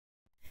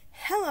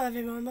Hello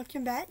everyone,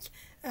 welcome back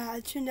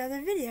to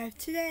another video.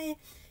 Today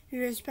we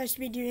were supposed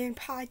to be doing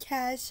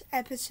podcast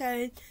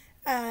episode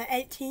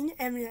 18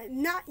 and we're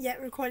not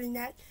yet recording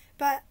that,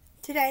 but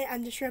today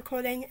I'm just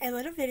recording a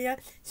little video,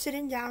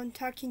 sitting down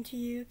talking to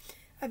you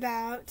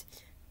about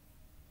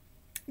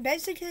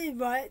basically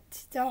what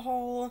the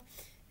whole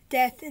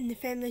death in the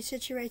family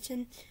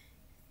situation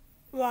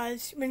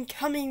was when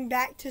coming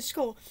back to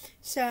school.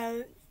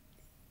 So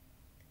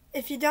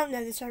if you don't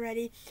know this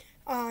already,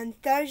 on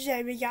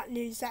Thursday we got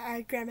news that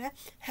our grandma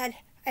had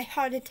a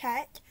heart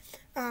attack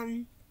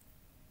at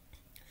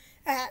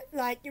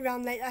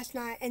around late last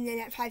night, and then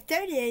at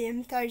 5:30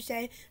 a.m.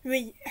 Thursday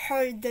we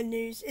heard the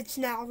news. It's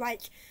now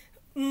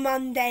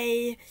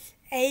Monday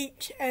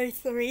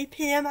 8:03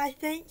 p.m. I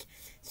think.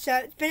 So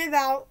it's been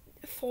about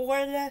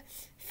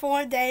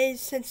 4 days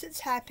since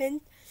it's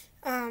happened.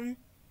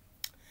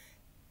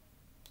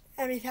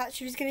 And we thought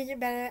she was going to get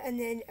better, and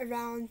then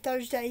around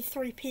Thursday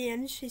 3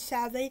 p.m. she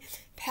sadly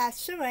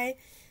passed away.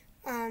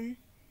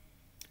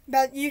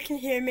 But you can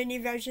hear many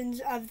versions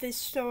of this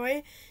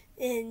story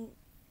in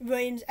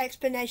William's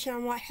explanation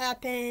on what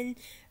happened.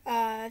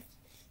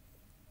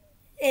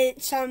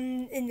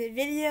 Some in the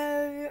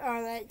video,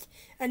 or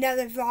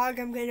another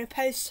vlog I'm going to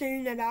post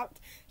soon about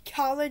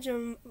college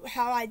and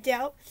how I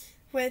dealt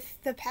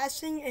with the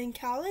passing in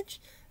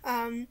college.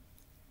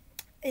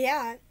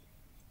 Yeah.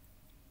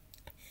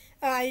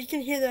 You can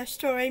hear the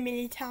story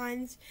many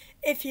times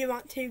if you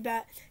want to,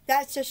 but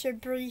that's just a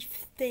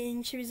brief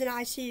thing. She was in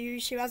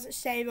ICU, she wasn't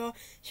stable,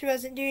 she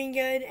wasn't doing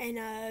good,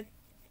 and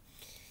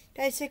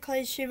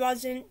basically she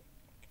wasn't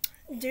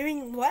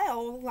doing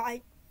well,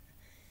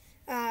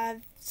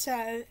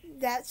 so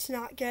that's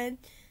not good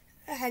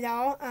at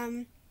all.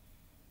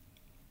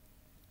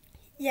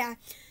 Yeah,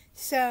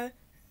 so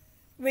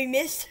we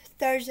missed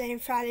Thursday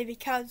and Friday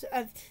because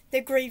of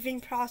the grieving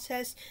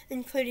process,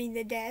 including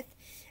the death.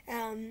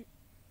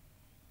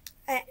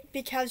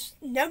 Because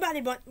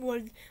nobody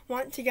would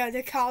want to go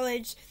to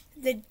college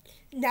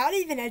not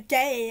even a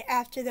day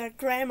after their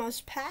grandma's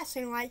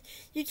passing.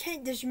 You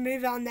can't just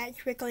move on that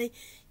quickly.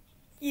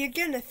 You're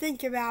going to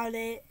think about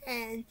it,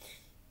 and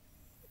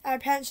our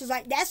parents was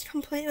like, that's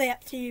completely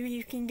up to you.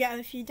 You can go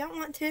if you don't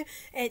want to.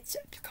 It's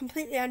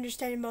completely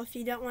understandable if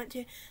you don't want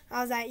to.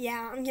 I was like,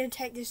 yeah, I'm going to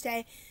take this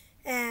day,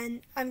 and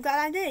I'm glad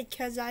I did,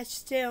 because I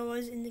still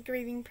was in the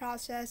grieving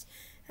process.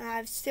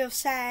 I'm still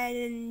sad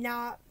and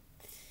not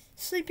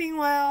sleeping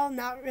well,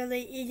 not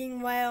really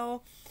eating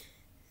well.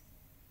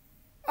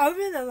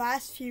 Over the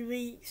last few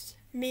weeks,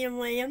 me and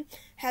William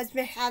has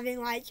been having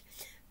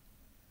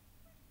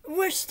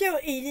we're still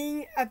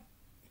eating a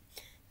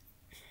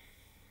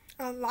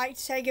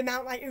big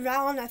amount,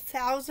 around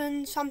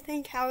 1,000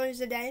 something calories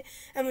a day,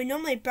 and we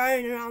normally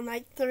burn around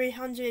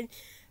 300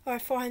 or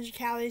 400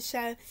 calories,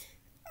 so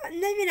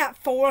maybe not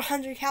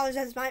 400 calories,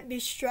 that might be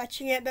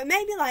stretching it, but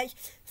maybe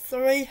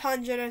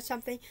 300 or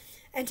something.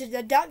 And to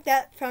deduct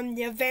that from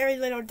the very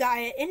little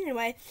diet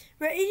anyway,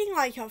 we're eating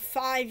like a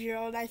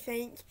 5-year-old, I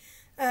think.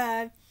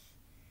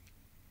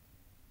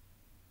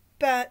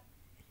 But,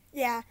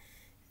 yeah,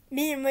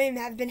 me and William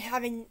have been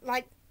having,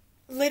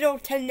 little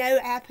to no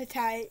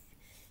appetite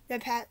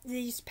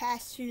these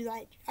past few,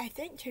 I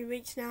think 2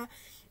 weeks now.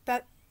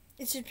 But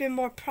it's just been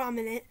more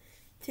prominent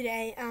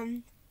today.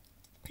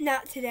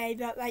 Not today,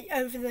 but,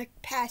 over the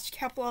past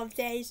couple of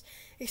days,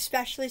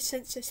 especially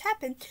since this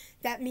happened,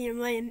 that me and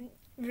William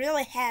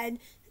really had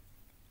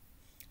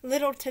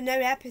little to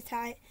no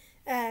appetite.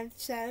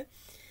 So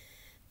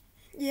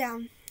yeah,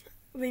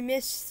 we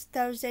missed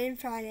Thursday and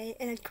Friday,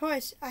 and of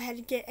course I had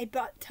to get a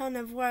butt ton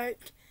of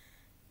work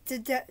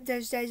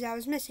those days I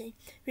was missing.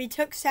 We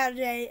took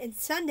Saturday and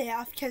Sunday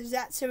off because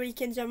that's the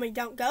weekends when we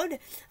don't go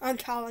on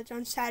college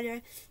on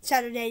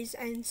Saturdays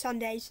and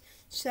Sundays,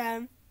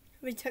 so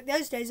we took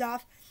those days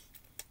off.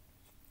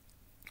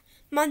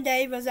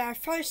 Monday was our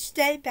first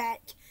day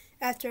back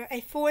after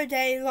a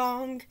 4-day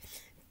long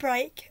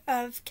break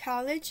of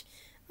college.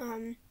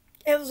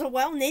 It was a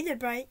well-needed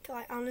break,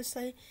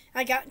 honestly.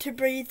 I got to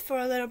breathe for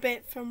a little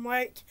bit from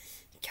work,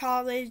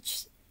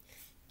 college,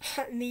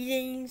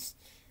 meetings,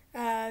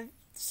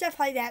 stuff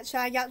like that. So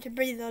I got to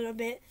breathe a little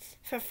bit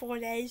for 4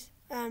 days.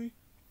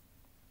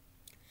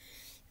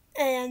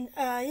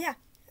 Yeah,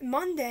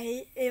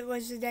 Monday, it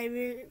was the day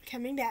we were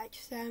coming back.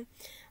 So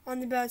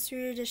on the bus,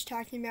 we were just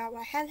talking about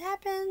what had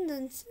happened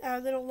and our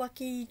little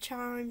lucky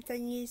charm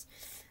thingies.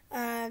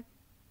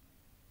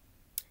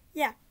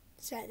 Yeah,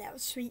 so that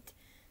was sweet.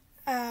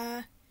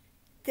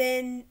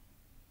 Then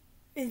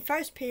in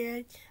first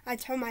period, I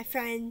told my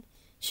friend,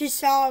 she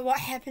saw what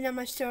happened on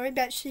my story,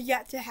 but she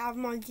got to have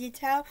more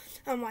detail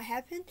on what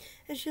happened,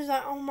 and she was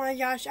like, oh my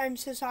gosh, I'm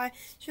so sorry.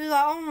 She was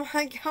like, oh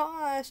my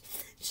gosh.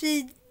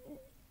 She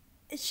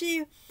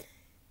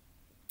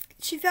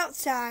felt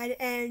sad,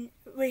 and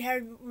we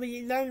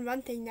learned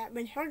one thing, that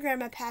when her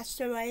grandma passed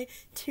away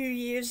 2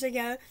 years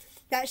ago,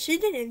 that she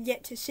didn't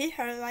get to see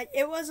her.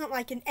 It wasn't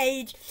an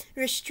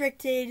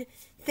age-restricted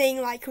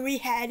thing like we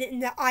had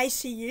in the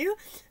ICU.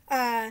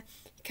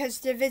 Because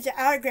to visit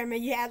our grandma,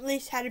 you at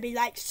least had to be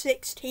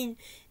 16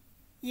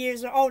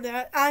 years or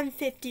older. I'm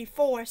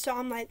 54, so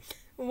I'm like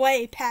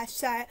way past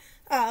that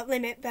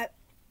limit. But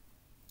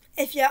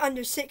if you're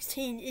under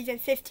 16, even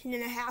 15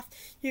 and a half,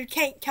 you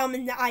can't come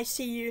in the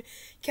ICU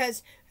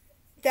because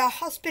the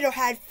hospital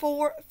had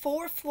four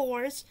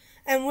floors,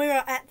 and we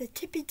were at the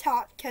tippy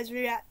top because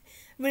we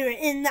were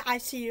in the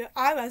ICU.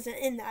 I wasn't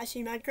in the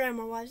ICU. My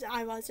grandma was.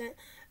 I wasn't.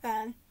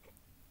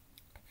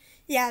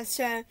 Yeah.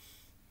 So,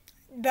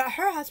 but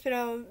her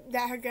hospital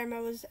that her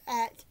grandma was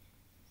at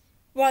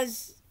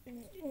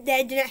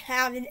they didn't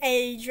have an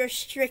age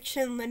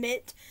restriction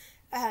limit.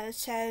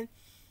 So,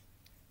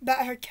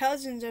 but her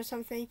cousins or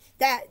something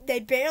that they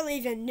barely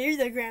even knew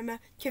the grandma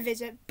could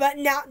visit, but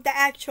not the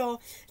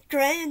actual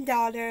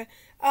granddaughter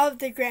of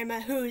the grandma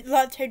who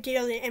loved her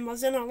dearly and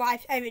was in her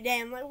life every day.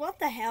 I'm like, what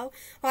the hell?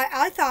 Like,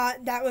 I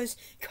thought that was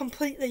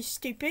completely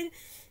stupid,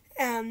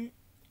 and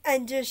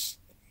just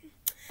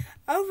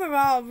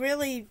overall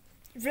really,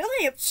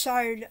 really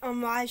absurd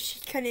on why she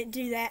couldn't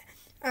do that.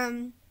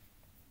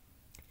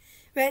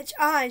 Which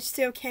I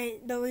still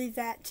can't believe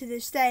that to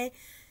this day.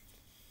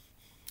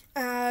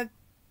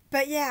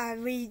 But yeah,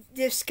 we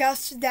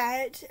discussed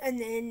that, and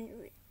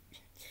then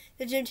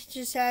the gym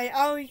teacher said,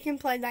 oh, you can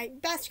play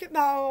like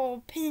basketball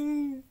or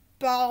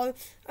pinball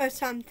or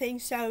something,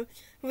 so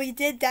we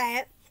did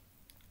that.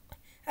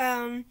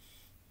 And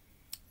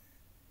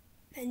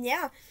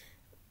yeah,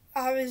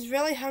 I was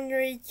really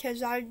hungry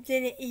because I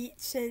didn't eat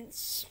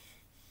since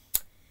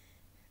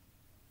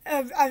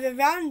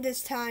around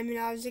this time, and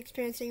I was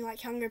experiencing like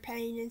hunger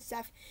pain and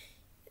stuff.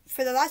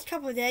 For the last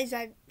couple of days,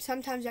 I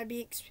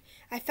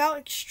felt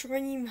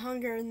extreme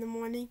hunger in the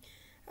morning,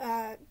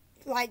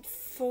 like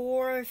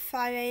 4 or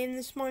 5 a.m.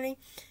 this morning.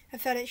 I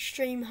felt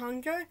extreme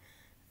hunger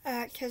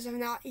because I'm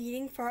not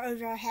eating for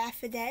over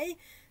half a day,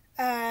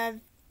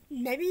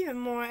 maybe even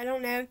more. I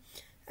don't know.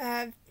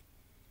 I'm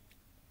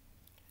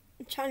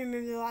trying to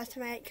remember the last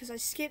time I ate because I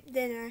skipped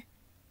dinner.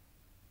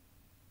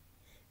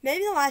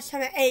 Maybe the last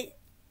time I ate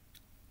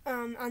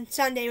on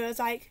Sunday was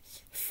like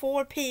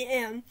 4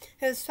 p.m.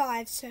 It was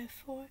 5, so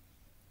 4.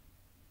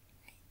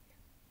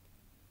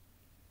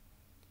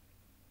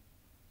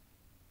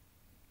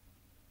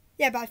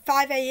 Yeah, by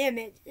 5 a.m.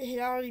 it had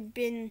already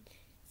been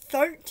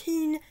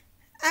 13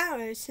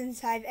 hours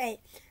since I've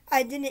ate.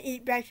 I didn't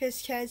eat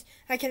breakfast because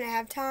I couldn't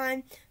have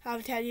time.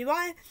 I'll tell you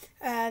why.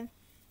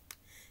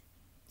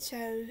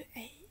 So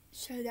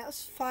that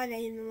was 5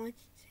 a.m. in the morning.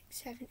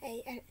 6, 7,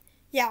 8.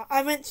 Yeah,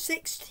 I went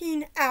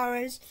 16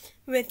 hours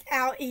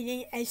without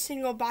eating a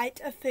single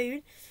bite of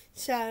food.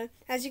 So,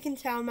 as you can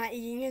tell, my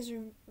eating has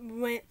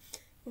went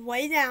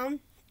way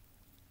down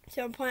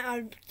to a point I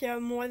would go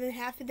more than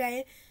half a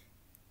day.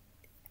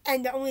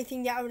 And the only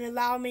thing that would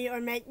allow me or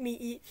make me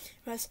eat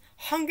was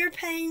hunger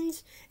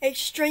pains,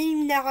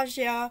 extreme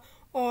nausea,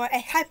 or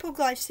a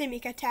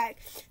hypoglycemic attack.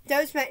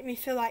 Those make me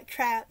feel like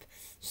crap.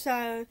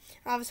 So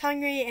I was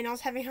hungry and I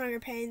was having hunger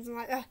pains and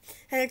like, ugh.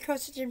 And of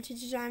course the gym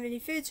teacher didn't have any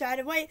food, so I had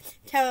to wait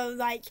till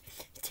like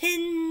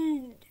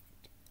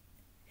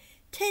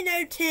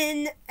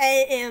 10:10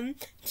 a.m.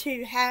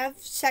 to have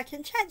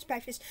second chance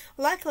breakfast.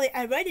 Luckily,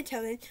 I waited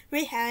till then.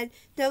 We had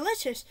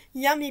delicious,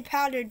 yummy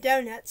powdered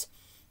donuts.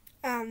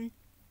 And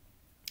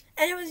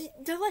it was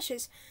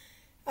delicious.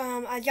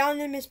 I got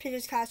into Miss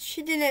Peters' class.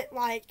 She didn't,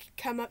 like,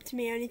 come up to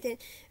me or anything.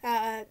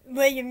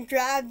 William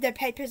grabbed the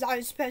papers I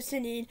was supposed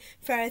to need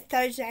for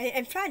Thursday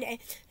and Friday.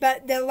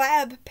 But the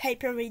lab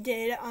paper we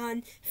did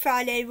on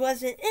Friday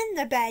wasn't in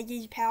the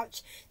baggie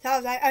pouch. So I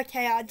was like,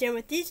 okay, I'll deal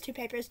with these 2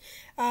 papers.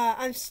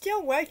 I'm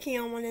still working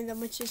on one of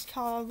them, which is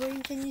called,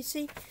 William, can you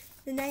see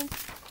the name?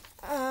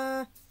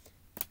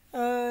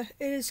 It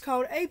is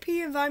called AP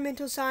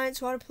Environmental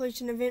Science Water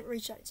Pollution Event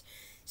Research.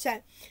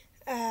 So,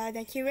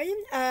 thank you,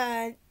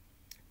 William.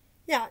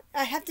 Yeah,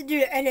 I have to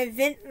do an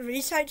event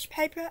research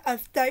paper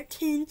of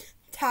 13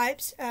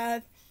 types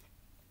of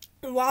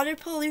water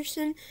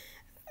pollution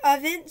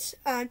events.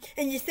 And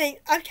you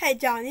think, okay,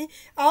 Johnny,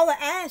 all I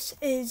ask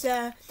is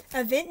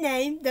event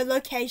name, the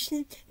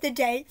location, the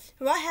date,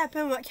 what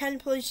happened, what kind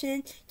of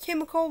pollution,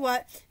 chemical,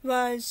 what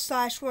was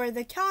 / were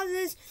the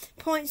causes,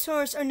 point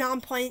source or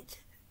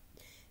non-point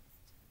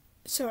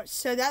source.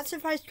 So that's the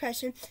first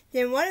question.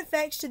 Then what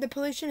effects did the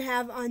pollution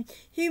have on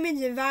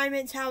humans,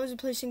 environments, how was the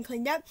pollution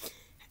cleaned up?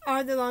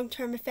 Are the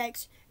long-term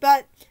effects.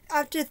 But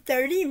after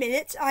 30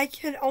 minutes, I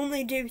could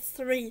only do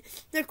 3.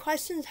 The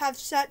questions have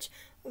such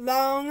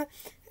long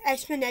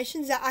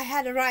explanations that I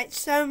had to write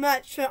so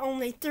much for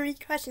only 3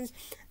 questions.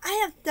 I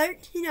have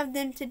 13 of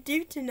them to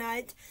do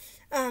tonight.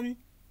 And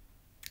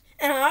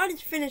I already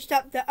finished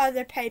up the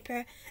other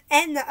paper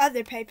and the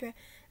other paper.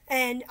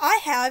 And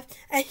I have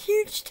a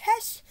huge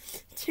test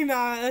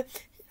tomorrow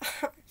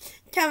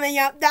coming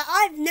up that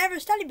I've never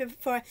studied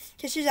before.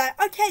 Because she's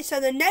like, okay, so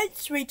the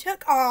notes we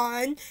took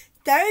on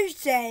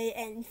Thursday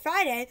and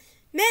Friday,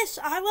 Miss,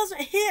 I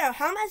wasn't here.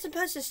 How am I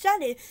supposed to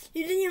study?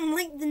 You didn't even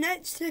link the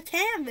notes to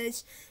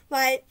Canvas.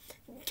 Like,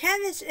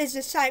 Canvas is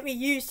the site we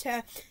use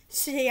to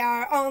see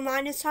our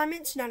online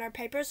assignments, not our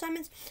paper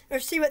assignments, or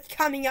see what's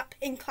coming up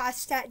in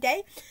class that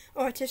day,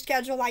 or to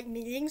schedule, like,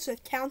 meetings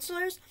with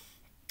counselors.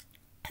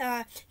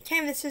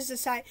 Canvas is the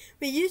site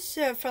we used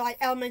to for like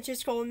elementary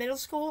school and middle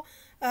school.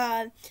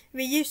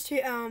 We used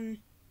to,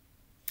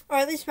 or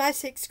at least my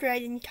 6th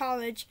grade in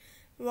college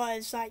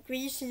was like we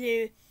used to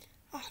do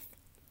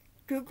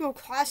Google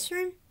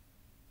Classroom.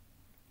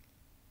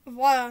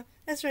 Wow,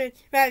 that's where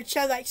I would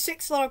show like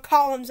 6 little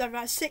columns of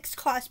our 6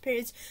 class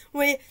periods.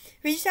 We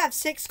used to have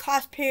 6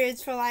 class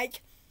periods for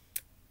like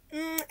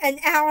an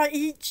hour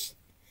each,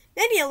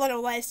 maybe a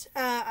little less.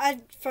 I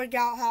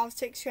forgot how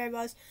 6th grade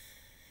was.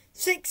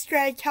 6th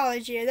grade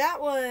college year.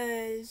 That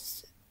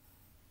was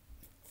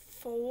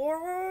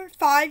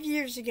 5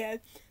 years ago.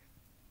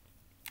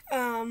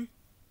 I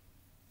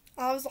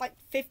was like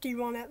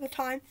 51 at the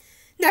time.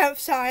 No,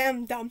 sorry,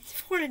 I'm dumb.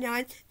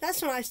 49.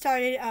 That's when I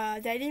started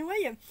dating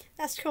William.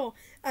 That's cool.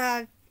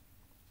 I'm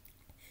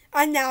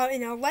now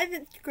in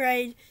 11th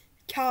grade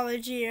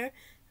college year,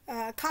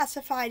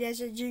 classified as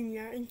a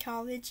junior in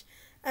college.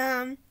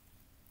 But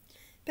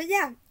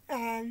yeah,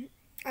 I'm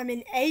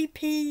in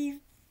AP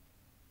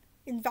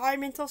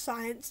Environmental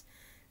Science.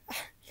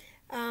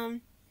 But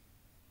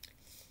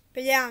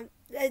yeah,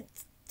 it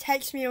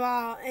takes me a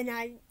while,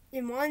 and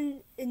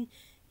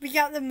we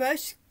got the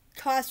most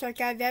classwork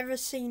I've ever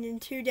seen in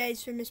 2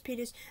 days from Miss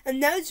Peters,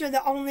 and those were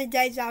the only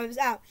days I was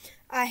out.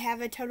 I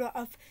have a total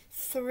of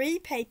 3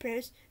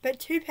 papers, but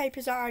 2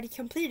 papers are already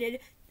completed.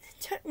 It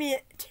took me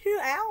 2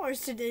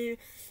 hours to do,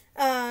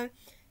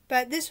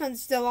 but this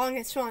one's the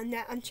longest one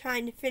that I'm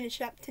trying to finish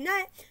up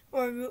tonight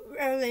or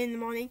early in the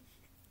morning.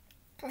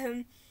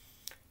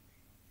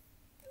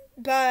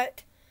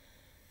 But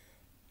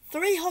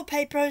 3 whole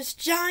papers,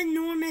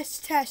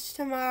 ginormous test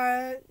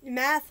tomorrow,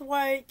 math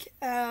work,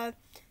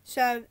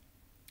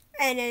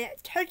 and a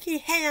turkey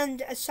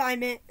hand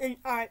assignment in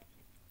art.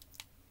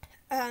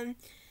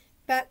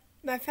 But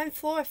my friend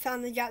Flora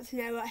finally got to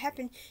know what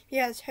happened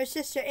because her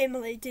sister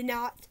Emily did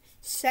not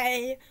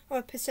say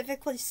or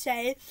specifically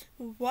say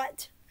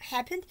what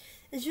happened.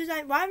 And she was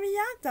like, "Why were you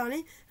out,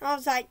 Donnie?" And I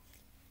was like,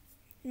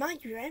 "My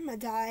grandma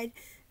died."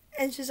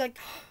 And she's like,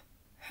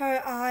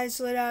 her eyes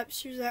lit up.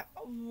 She was like,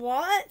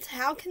 "What?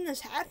 How can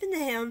this happen to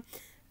him?"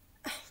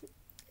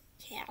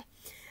 Yeah.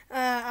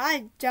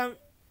 I don't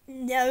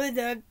know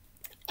the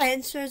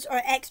answers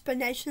or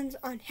explanations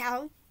on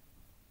how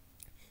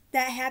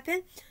that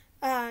happened.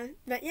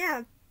 But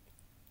yeah.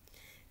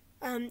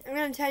 I'm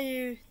going to tell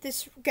you,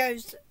 this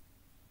goes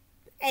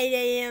 8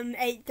 a.m.,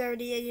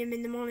 8:30 a.m.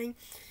 in the morning.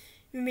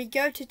 When we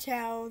go to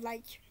tell,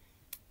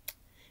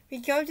 we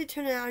go to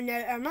turn our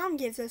note our mom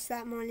gives us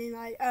that morning,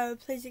 like, "Oh,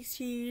 please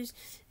excuse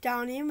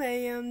Donnie and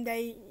William,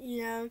 they,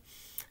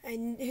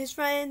 and his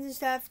friends and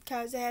stuff,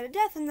 because they had a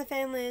death in the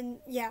family," and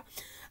yeah.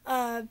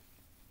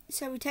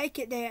 So we take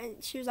it there,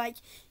 and she was like,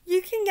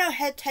 "You can go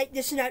ahead and take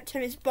this note to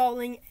Miss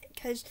Bowling,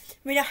 because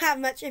we don't have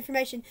much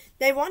information."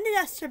 They wanted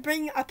us to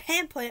bring a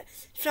pamphlet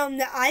from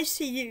the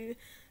ICU.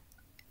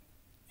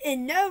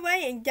 In no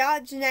way in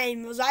God's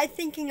name was I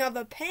thinking of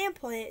a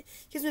pamphlet,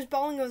 because Miss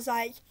Bowling was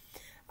like,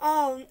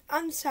 "Oh,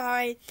 I'm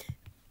sorry.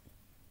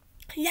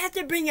 You have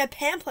to bring a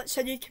pamphlet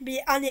so you can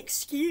be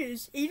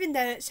unexcused, even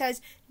though it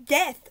says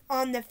death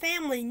on the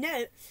family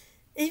note,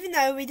 even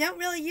though we don't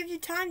really give you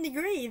time to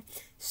grieve.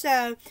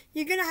 So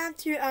you're going to have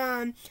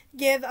to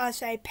give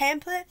us a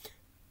pamphlet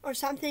or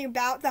something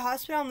about the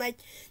hospital." I'm like,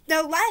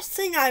 the last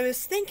thing I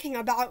was thinking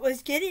about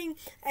was getting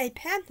a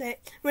pamphlet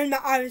when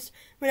I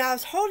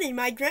was holding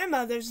my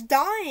grandmother's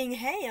dying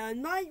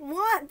hand. Like,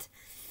 what?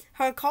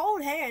 Her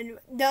cold hand.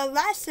 The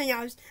last thing I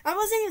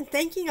wasn't even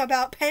thinking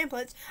about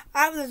pamphlets.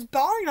 I was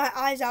bawling my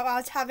eyes out. I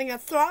was having a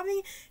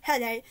throbbing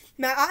headache.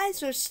 My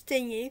eyes were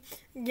stingy,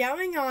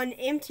 going on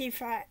empty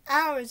for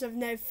hours of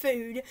no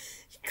food,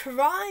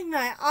 crying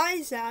my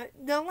eyes out.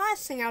 The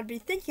last thing I'd be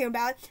thinking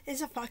about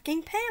is a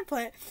fucking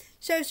pamphlet.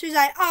 So she was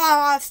like,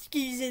 "Oh, I'll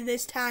excuse you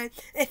this time.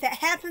 If it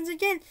happens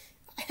again,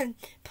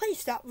 please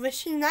stop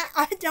wishing that.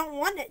 I don't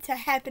want it to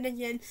happen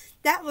again.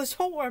 That was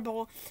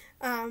horrible."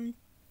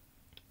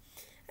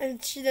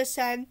 And she just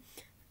said,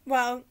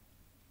 "Well,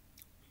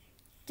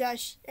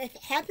 Josh, if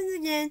it happens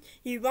again,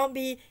 you won't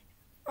be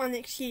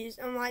unexcused."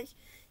 I'm like,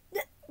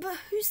 but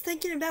who's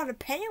thinking about a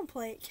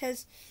pamphlet?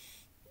 Because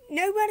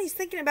nobody's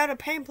thinking about a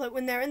pamphlet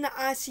when they're in the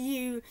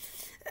ICU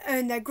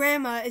and their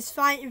grandma is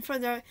fighting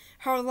for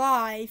her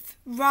life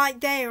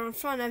right there in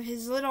front of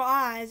his little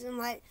eyes. And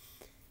like,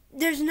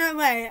 there's no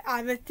way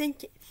I would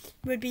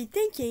be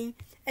thinking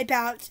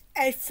about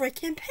a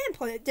freaking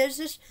pamphlet. There's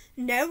just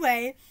no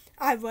way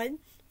I would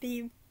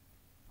be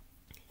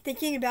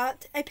thinking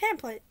about a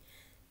pamphlet.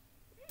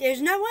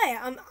 There's no way.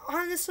 I'm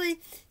honestly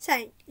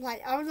saying,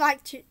 I would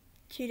like to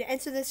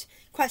answer this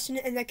question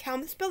in the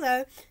comments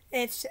below,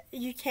 if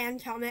you can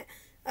comment.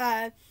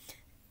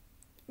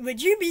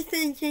 Would you be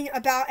thinking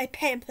about a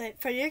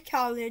pamphlet for your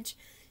college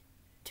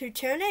to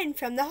turn in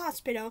from the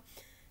hospital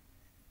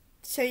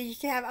so you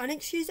can have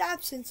unexcused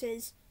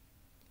absences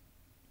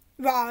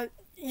while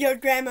your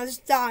grandma's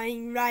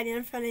dying right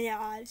in front of your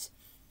eyes?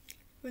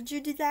 Would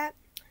you do that?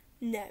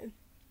 No.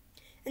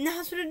 And the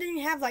hospital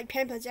didn't have, like,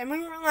 pamphlets. And we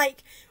weren't,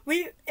 like,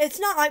 it's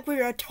not like we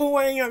were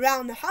touring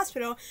around the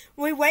hospital.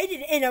 We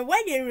waited in a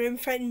waiting room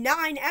for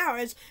 9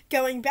 hours,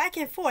 going back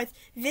and forth,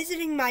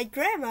 visiting my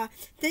grandma,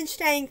 then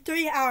staying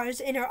 3 hours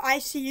in her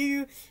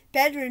ICU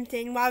bedroom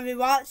thing while we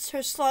watched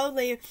her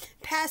slowly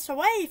pass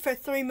away for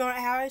 3 more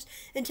hours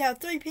until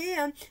 3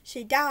 p.m.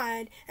 she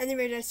died. And then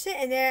we were just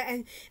sitting there,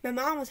 and my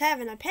mom was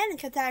having a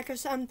panic attack of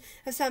some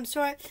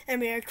sort,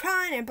 and we were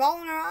crying and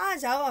bawling our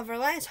eyes out of her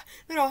last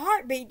little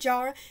heartbeat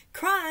jar,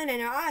 crying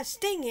and our eyes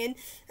stinging,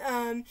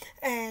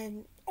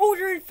 and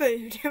ordering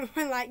food. And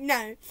we're like,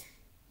 no.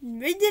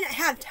 We didn't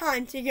have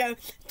time to go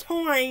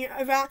touring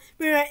around.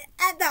 We were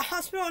at the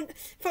hospital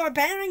for a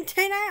barely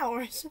 10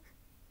 hours.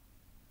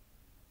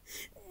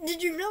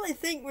 Did you really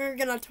think we were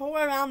going to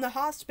tour around the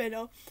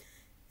hospital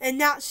and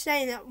not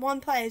stay at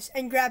one place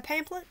and grab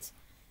pamphlets?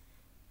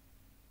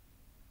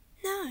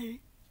 No.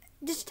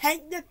 Just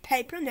take the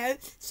paper note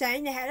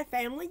saying they had a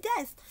family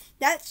death.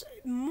 That's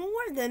more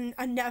than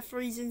enough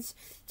reasons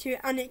to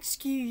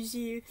unexcuse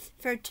you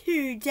for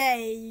 2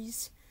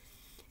 days.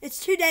 It's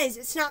 2 days.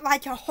 It's not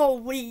like a whole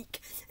week.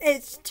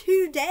 It's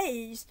 2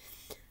 days.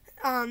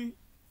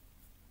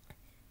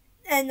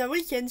 And the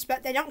weekends,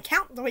 but they don't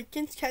count the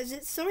weekends because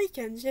it's the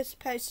weekends. You're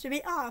supposed to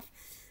be off.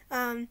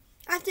 I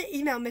have to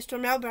email Mr.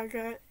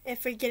 Melberger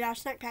if we get our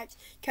snack packs,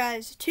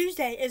 because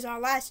Tuesday is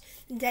our last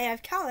day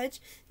of college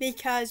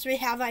because we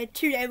have a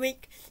 2-day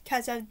week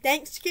because of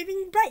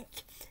Thanksgiving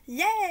break.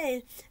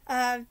 Yay!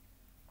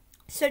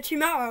 So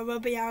tomorrow will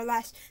be our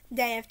last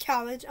day of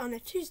college on a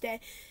Tuesday.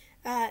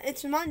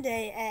 It's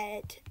Monday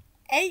at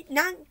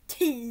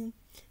 8:19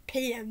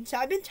 p.m. So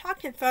I've been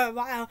talking for a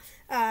while.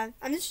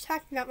 I'm just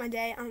talking about my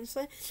day,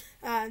 honestly.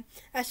 I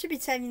should be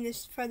saving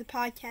this for the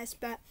podcast,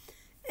 but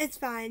it's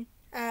fine.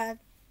 I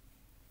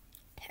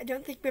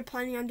don't think we're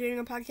planning on doing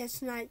a podcast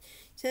tonight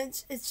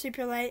since it's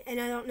super late, and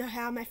I don't know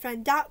how my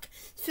friend Doc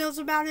feels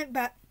about it,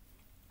 but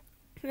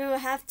we will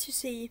have to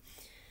see.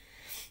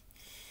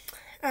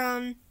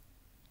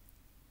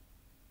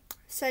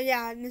 So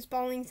yeah, Miss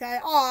Bowling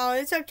said, "Oh,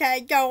 it's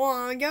okay, go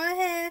on, go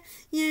ahead,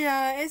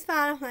 it's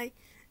fine." I'm like,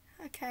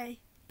 okay.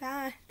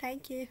 Bye,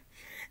 thank you.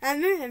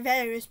 And we were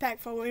very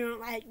respectful. We weren't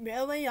like,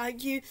 really?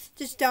 Like, you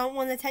just don't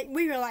want to take...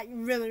 We were, like,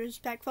 really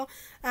respectful.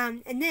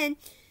 And then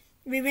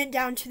we went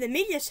down to the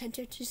media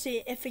center to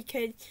see if we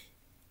could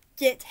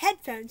get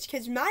headphones.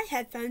 Because my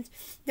headphones,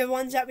 the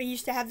ones that we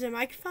used to have the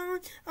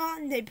microphone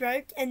on, they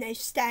broke and they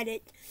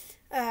static.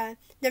 The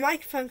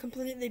microphone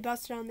completely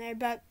busted on there,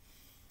 but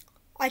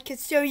I could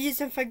still use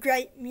them for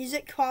great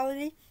music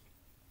quality.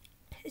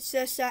 It's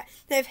just that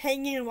they have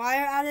hanging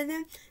wire out of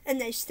them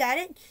and they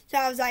static. So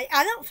I was like,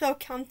 I don't feel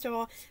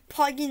comfortable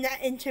plugging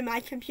that into my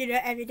computer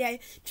every day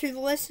to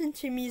listen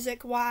to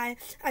music while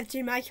I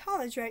do my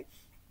college work.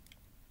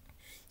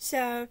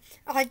 So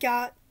I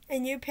got a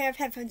new pair of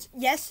headphones.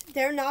 Yes,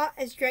 they're not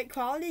as great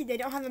quality. They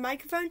don't have a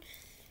microphone,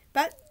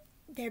 but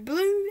they're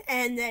blue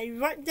and they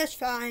work just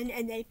fine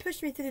and they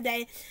pushed me through the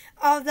day.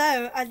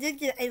 Although I did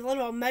get a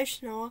little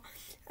emotional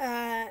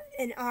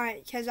in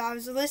art because I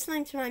was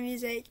listening to my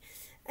music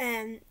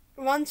and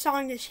one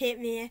song just hit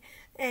me,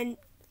 and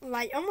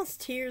like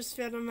almost tears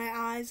filled in my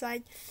eyes.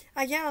 Like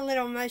I got a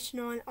little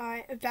emotional in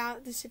art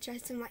about the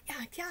situation. Like,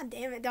 oh, God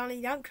damn it, Donnie,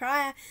 don't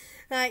cry.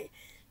 Like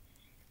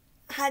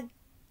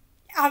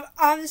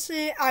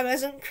obviously I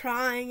wasn't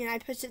crying, and I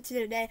pushed it to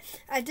the day.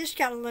 I just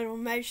got a little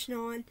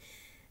emotional and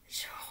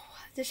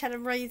just had to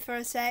breathe for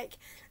a sec.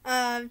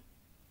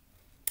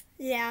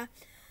 Yeah.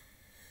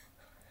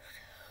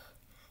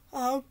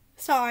 Oh,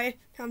 sorry,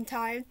 I'm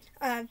tired.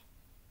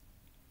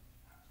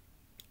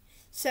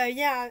 So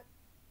yeah,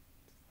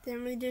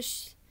 then we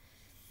just,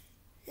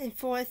 in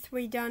fourth,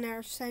 we done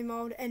our same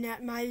old, and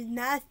that my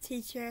math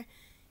teacher,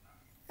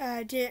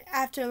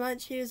 after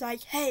lunch, he was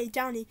like, "Hey,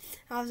 Johnny."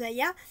 I was like,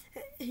 "Yeah."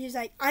 He was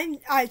like,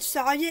 I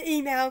saw your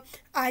email.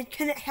 I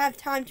couldn't have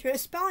time to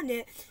respond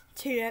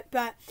to it,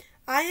 but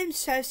I am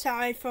so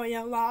sorry for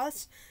your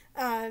loss.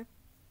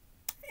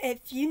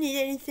 If you need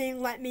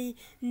anything, let me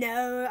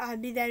know. I'll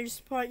be there to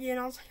support you." And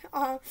I was like,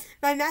 oh,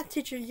 my math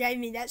teacher gave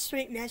me that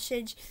sweet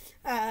message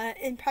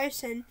in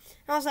person. And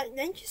I was like,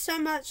 thank you so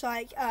much.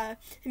 Like, it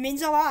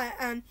means a lot.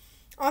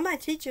 All my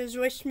teachers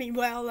wished me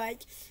well.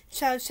 Like,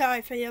 so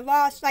sorry for your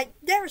loss. Like,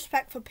 they're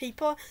respectful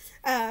people.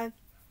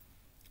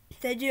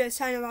 They do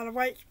assign a lot of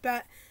work,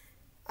 but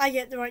I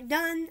get the work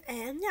done.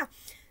 And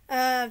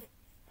yeah.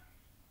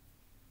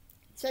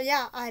 So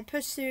yeah, I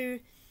pushed through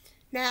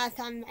math.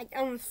 I'm like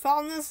almost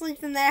falling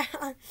asleep in there.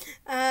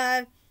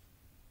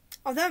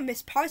 Although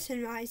Miss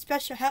Parson, my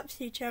special help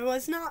teacher,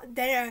 was not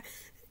there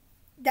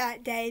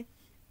that day,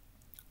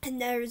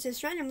 and there was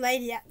this random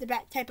lady at the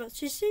back table.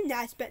 She seemed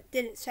nice, but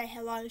didn't say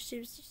hello. She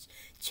was just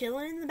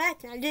chilling in the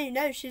back, and I didn't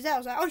know she was there. I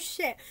was like, oh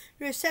shit,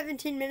 we were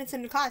 17 minutes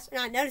into class, and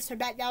I noticed her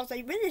back there. I was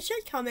like, when did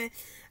she come in?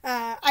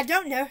 I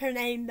don't know her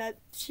name, but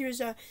she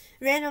was a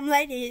random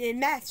lady in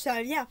math, so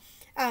yeah.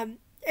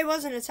 It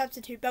wasn't a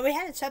substitute, but we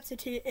had a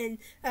substitute in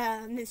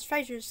Miss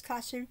Fraser's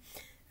classroom.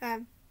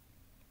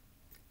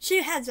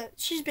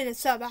 She's been a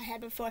sub I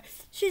had before.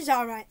 She's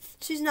alright.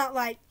 She's not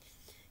like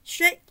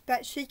strict,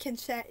 but she can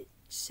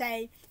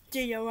say do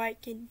your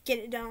work and get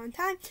it done on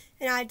time,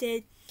 and I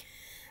did.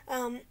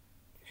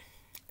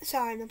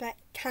 Sorry, my back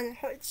kind of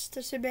hurts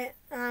just a bit.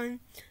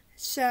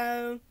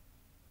 So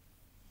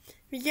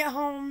we get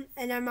home,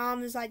 and our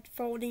mom is like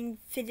folding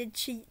fitted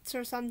sheets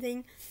or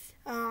something.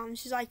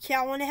 She's like,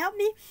 "Yeah, want to help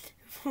me?"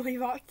 We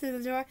walk through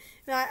the door.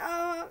 We're like,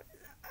 "Oh."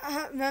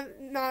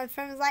 My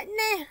friend was like,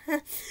 "Nah,"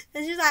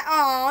 and she's like,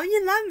 "Oh,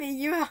 you love me.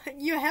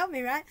 You help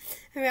me, right?"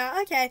 And we're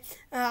like, "Okay."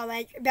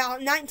 Like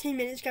about 19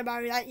 minutes go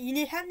by. We're like, "You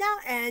need help now?"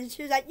 And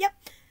she was like, "Yep."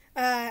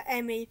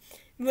 And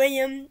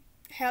William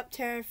helped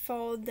her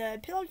fold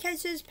the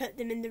pillowcases, put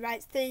them in the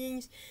right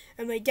things,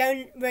 and we're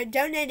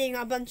donating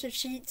a bunch of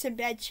sheets and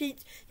bed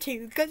sheets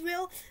to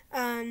Goodwill.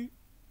 And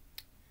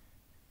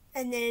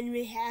then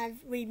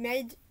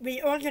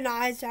we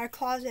organized our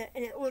closet,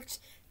 and it looks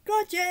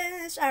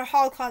gorgeous, our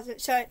hall closet,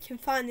 so it can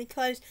find the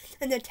clothes,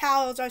 and the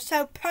towels are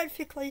so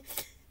perfectly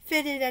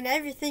fitted, and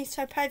everything's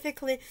so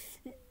perfectly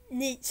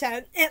neat,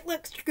 so it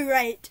looks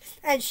great.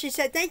 And she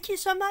said thank you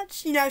so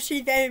much. You know, she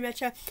very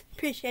much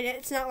appreciated it.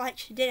 It's not like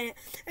she didn't,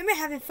 and we're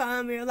having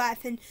fun, we were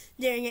laughing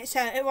doing it,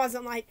 so it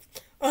wasn't like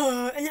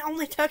and it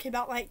only took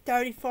about like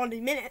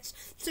 30-40 minutes,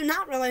 so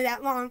not really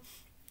that long.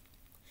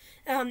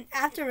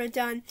 After we're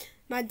done,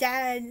 their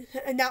dad,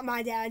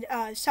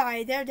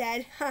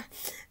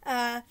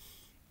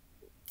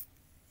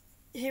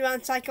 he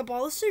wants like a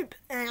bowl of soup,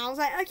 and I was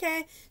like,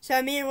 okay.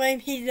 So me and William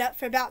heated up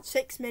for about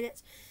 6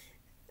 minutes.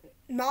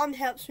 Mom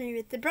helps me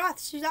with the broth.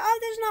 She's like, "Oh,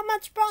 there's not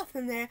much broth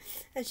in there,"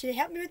 and she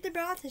helped me with the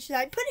broth, and she's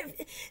like, "Put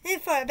it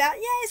in for about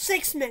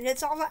 6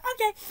 minutes." I was like,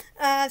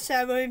 okay.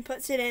 So William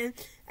puts it in,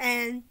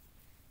 and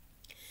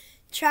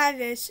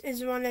Travis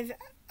is one of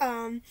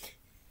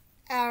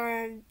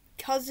our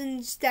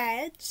cousin's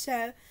dad,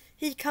 so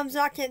he comes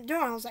knocking at the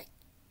door, and I was like,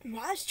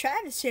 "Why is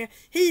Travis here?"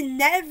 He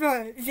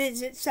never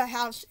visits the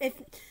house, if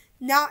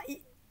not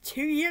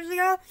 2 years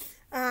ago,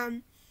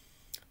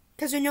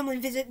 because we normally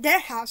visit their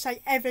house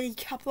like every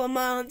couple of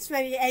months,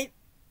 maybe 8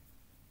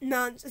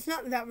 months. It's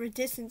not that we're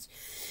distant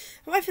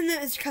away from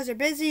them, it's because they're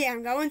busy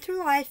and going through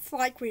life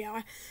like we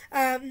are.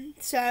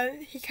 So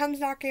he comes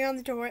knocking on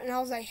the door, and I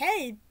was like,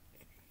 "Hey,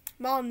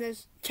 Mom,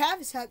 there's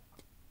Travis at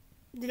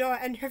the door,"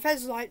 and her face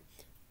was like,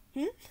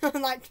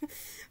 I'm like,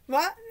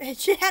 "What?" And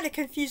she had a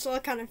confused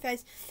look on her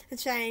face and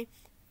saying,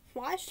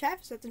 "Why is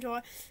Travis at the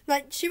door?"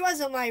 Like, she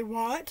wasn't like,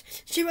 "What?"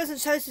 She wasn't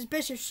so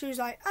suspicious. She was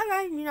like,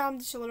 "Okay, I'm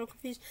just a little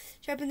confused."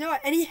 She opened the door,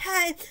 and he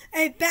had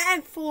a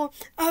bag full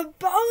of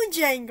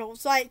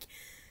Bojangles. Like,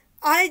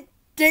 I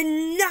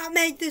did not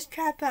make this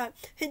crap up.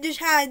 He just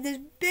had this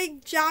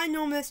big,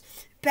 ginormous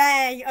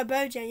bag of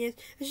Bojangles.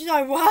 And she's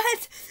like,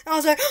 "What?" And I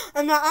was like,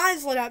 and my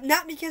eyes lit up.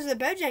 Not because of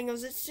the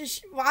Bojangles. It's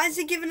just, why is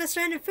he giving us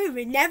random food?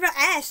 We never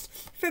asked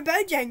for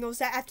Bojangles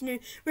that afternoon.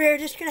 We were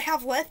just going to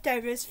have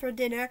leftovers for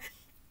dinner.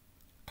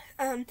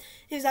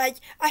 He was like,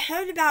 "I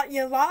heard about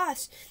your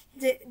loss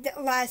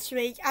last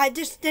week. I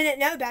just didn't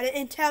know about it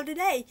until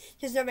today,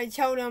 because nobody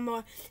told him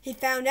or he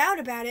found out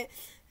about it."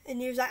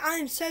 And he was like, "I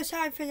am so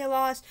sorry for your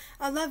loss.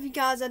 I love you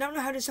guys. I don't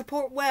know how to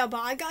support well,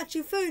 but I got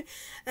you food."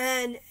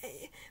 And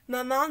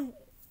my mom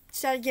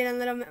started getting a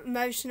little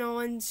emotional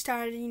and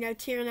started,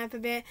 tearing up a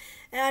bit.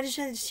 And I just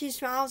had to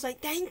smile. I was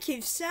like, "Thank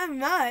you so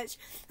much."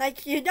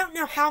 Like, you don't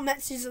know how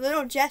much these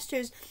little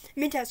gestures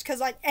mean to us. Because,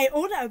 like, a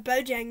order of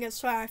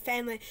Bojangles for our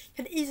family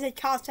could easily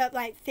cost up,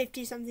 like,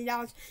 $50-something.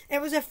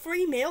 It was a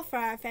free meal for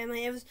our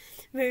family.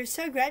 We were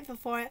so grateful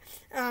for it.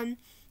 And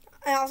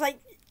I was like,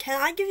 "Can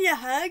I give you a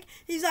hug?"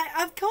 He's like,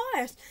 "Of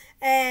course."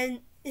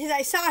 And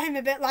I saw him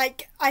a bit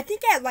like, I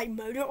think I had like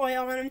motor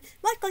oil on him.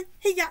 Luckily,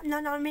 he got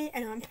none on me,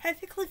 and I'm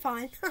perfectly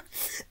fine.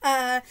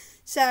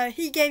 So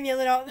he gave me a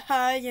little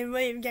hug, and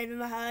William gave him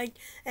a hug,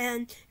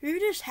 and we were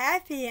just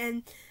happy.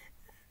 And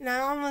my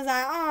mom was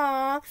like,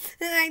 "Aw,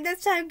 like,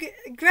 that's so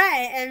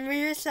great," and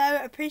we were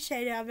so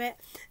appreciative of it.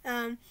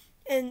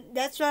 And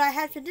that's what I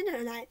had for dinner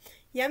tonight.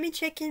 Yummy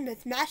chicken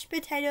with mashed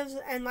potatoes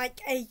and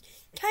like a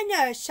kind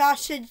of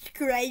sausage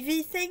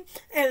gravy thing.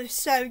 It was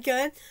so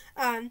good.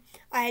 I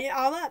ate it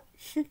all up.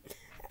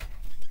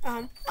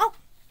 Oh,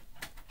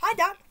 hi,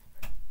 Doc.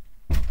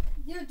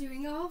 You're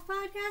doing a whole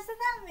podcast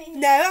without me.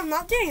 No, I'm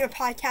not doing a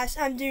podcast.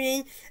 I'm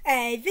doing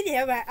a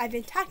video where I've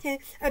been talking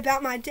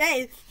about my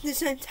day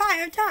this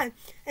entire time.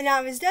 And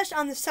I was just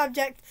on the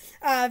subject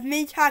of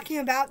me talking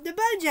about the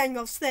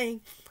Bojangles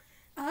thing.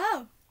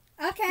 Oh.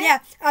 Okay. Yeah,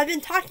 I've been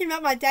talking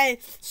about my day,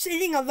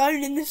 sitting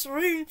alone in this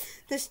room,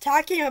 just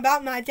talking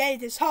about my day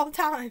this whole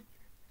time.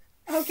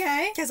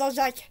 Okay. Because I was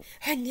like,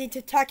 I need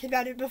to talk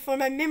about it before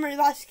my memory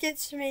loss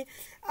gets to me.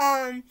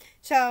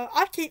 So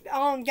I'll keep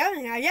on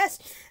going, I guess,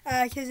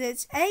 because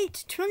it's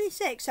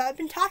 8:26, so I've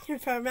been talking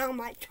for around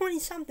like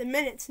 20-something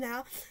minutes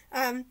now,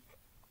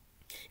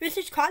 which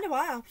is quite a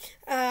while.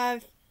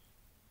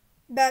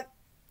 But,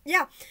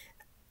 yeah.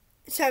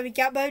 So we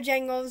got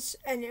Bojangles,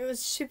 and it was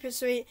super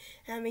sweet,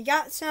 and we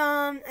got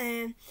some,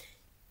 and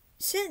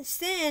since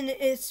then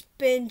it's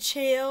been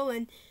chill.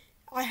 And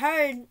I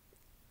heard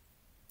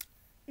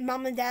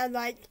Mom and Dad,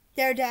 like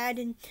their dad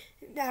and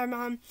our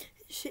mom,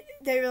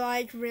 they were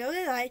like,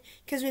 really? Like,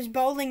 because Miss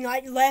Bowling,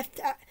 like, left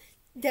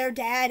their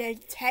dad a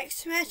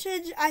text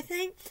message, I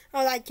think,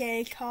 or like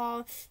a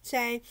call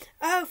saying,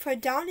 oh, for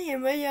Donnie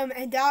and William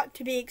and Doc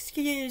to be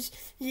excused,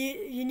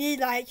 you need,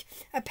 like,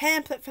 a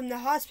pamphlet from the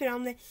hospital.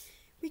 I'm like,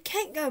 we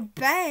can't go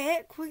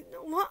back.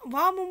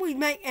 Why would we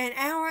make an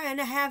hour and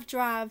a half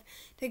drive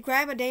to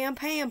grab a damn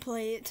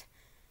pamphlet?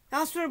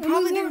 That's what we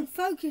weren't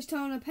focused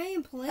on a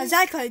pamphlet.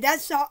 Exactly.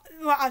 That's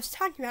what I was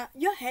talking about.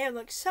 Your hair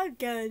looks so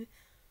good.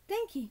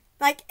 Thank you.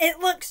 Like, it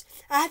looks,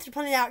 I have to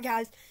point it out,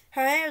 guys.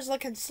 Her hair is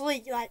looking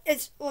sleek. Like,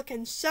 it's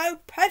looking so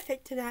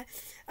perfect tonight.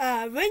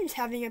 Wynn's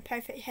having a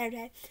perfect hair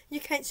day. You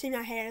can't see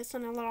my hair. It's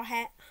on a little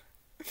hat.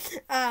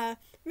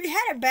 We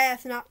had a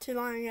bath not too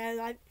long ago,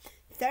 like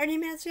 30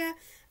 minutes ago.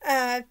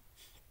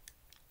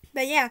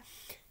 But yeah,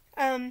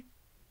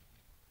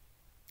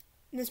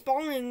 Miss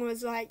Bowling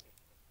was like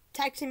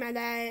texting my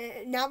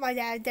dad, not my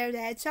dad, their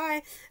dad,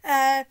 sorry,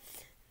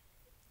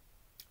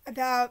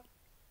 about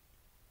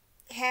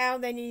how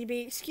they need to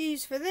be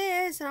excused for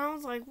this, and I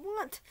was like,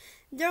 what?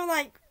 They're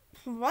like,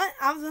 what?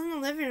 I was in the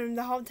living room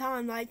the whole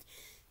time, like,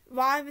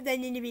 why would they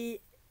need to be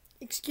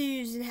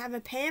excused and have a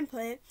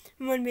pamphlet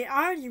when we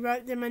already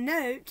wrote them a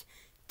note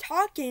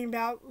talking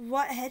about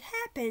what had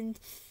happened?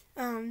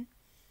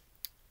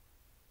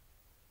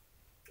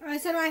 I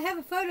said, I have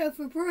a photo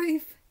for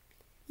proof.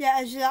 Yeah,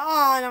 and she's like,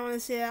 oh, I don't want to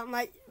see that. I'm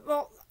like,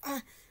 well,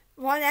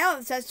 what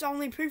else? That's the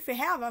only proof we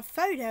have, a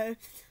photo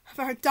of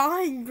our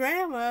dying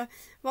grandma.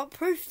 What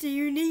proof do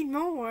you need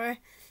more?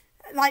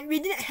 Like, we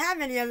didn't have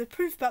any other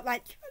proof, but,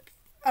 like,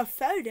 a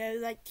photo,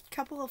 like, a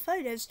couple of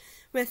photos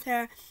with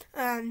her.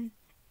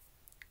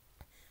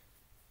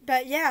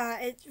 But, yeah,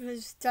 it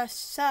was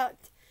just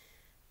sucked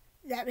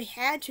that we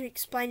had to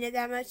explain it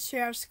that much to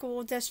our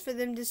school just for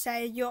them to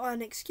say you're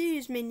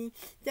unexcused, meaning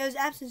those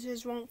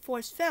absences won't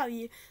force fail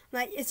you.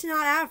 Like, it's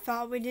not our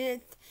fault. We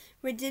didn't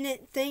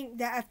think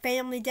that a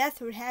family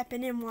death would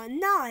happen in one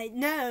night.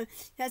 No,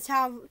 that's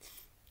how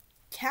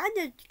kind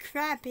of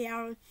crappy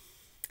our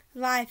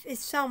life is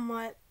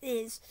somewhat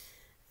is.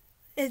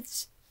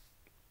 It's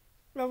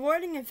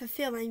rewarding and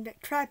fulfilling,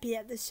 but crappy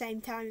at the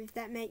same time, if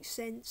that makes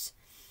sense.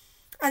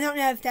 I don't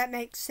know if that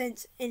makes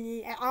sense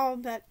at all,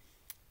 but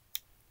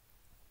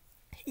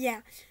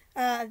yeah,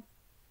 and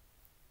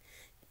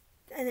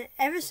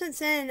ever since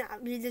then,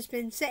 we've just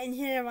been sitting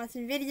here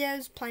watching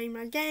videos, playing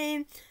my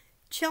game,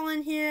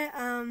 chilling here.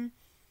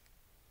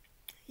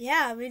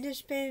 Yeah, we've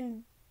just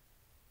been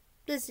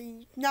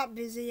busy. Not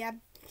busy. I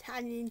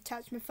hadn't even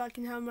touched my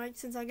fucking homework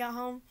since I got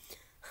home.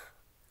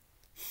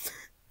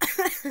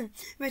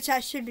 Which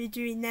I should be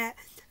doing that,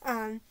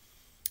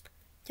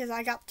 because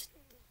I got to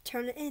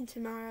turn it in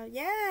tomorrow.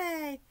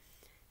 Yay!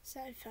 So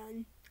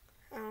fun.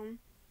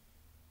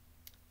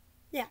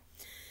 Yeah.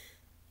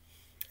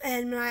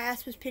 And when I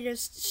asked Miss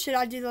Peters, should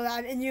I do the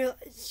lab, and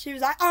she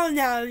was like, oh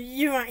no,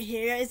 you weren't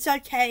here. It's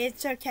okay.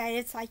 It's okay.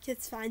 It's like,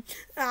 it's fine.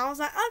 And I was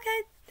like,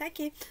 okay, thank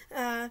you.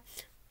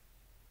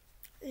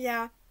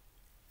 Yeah.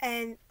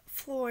 And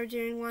Flora,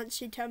 during lunch,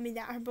 she told me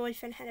that her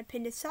boyfriend had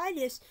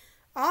appendicitis.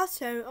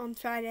 Also on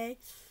Friday,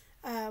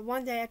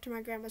 one day after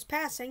my grandma's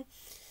passing,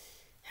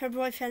 her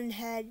boyfriend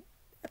had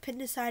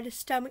appendicitis,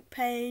 stomach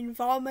pain,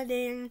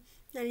 vomiting,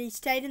 and he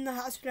stayed in the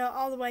hospital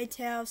all the way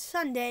till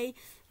Sunday,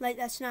 late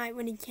last night,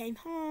 when he came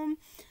home.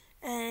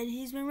 And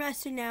he's been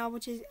resting now,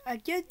 which is a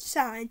good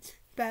sign.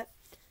 But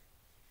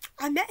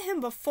I met him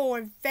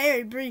before,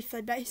 very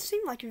briefly, but he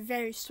seemed like a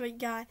very sweet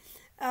guy.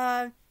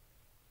 Yeah,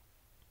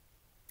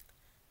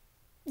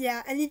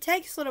 and he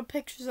takes little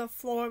pictures of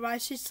Flora while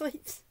she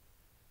sleeps.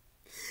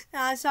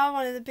 I saw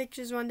one of the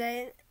pictures one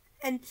day,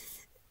 and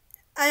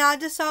I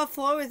just saw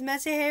Flora with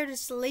messy hair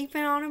just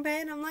sleeping on her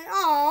bed. I'm like,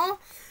 aw,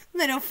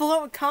 little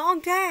Flora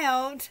conked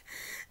out.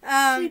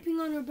 Sleeping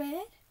on her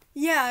bed?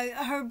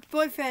 Yeah, her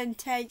boyfriend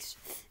takes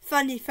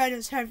funny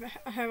photos of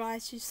her while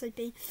she's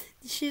sleeping.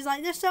 She's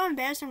like, they're so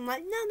embarrassing. I'm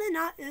like, no, they're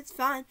not. It's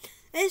fine.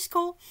 It's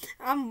cool.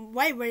 I'm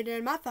way weirder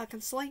in my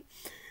fucking sleep.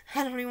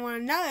 I don't even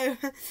want to know.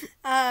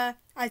 I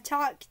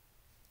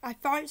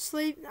fart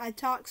sleep. I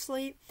talk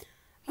sleep.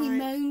 He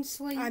moans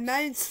sleep. I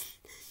moan.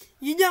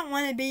 You don't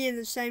want to be in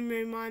the same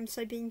room while I'm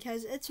sleeping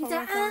because it's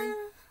horrifying.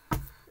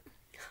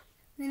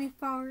 Then he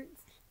farts.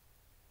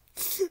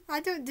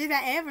 I don't do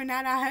that every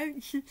night, I hope.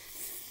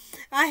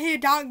 I hear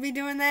Doc be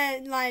doing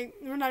that. Like,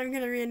 we're not even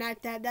going to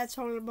reenact that. That's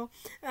horrible.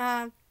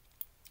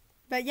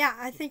 But yeah,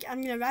 I think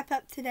I'm going to wrap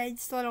up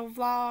today's little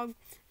vlog.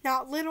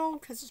 Not little,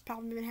 because it's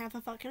probably been half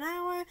a fucking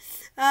hour.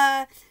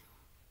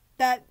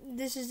 But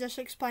this is just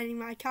explaining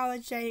my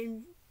college day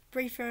in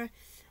briefer,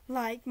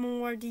 like,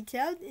 more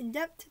detailed, in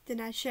depth than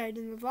I showed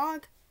in the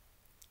vlog.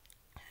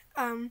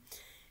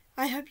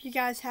 I hope you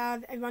guys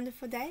have a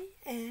wonderful day,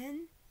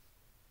 and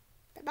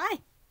bye-bye.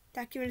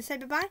 Doc, you want to say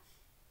bye-bye?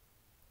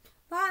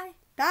 Bye.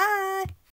 Bye.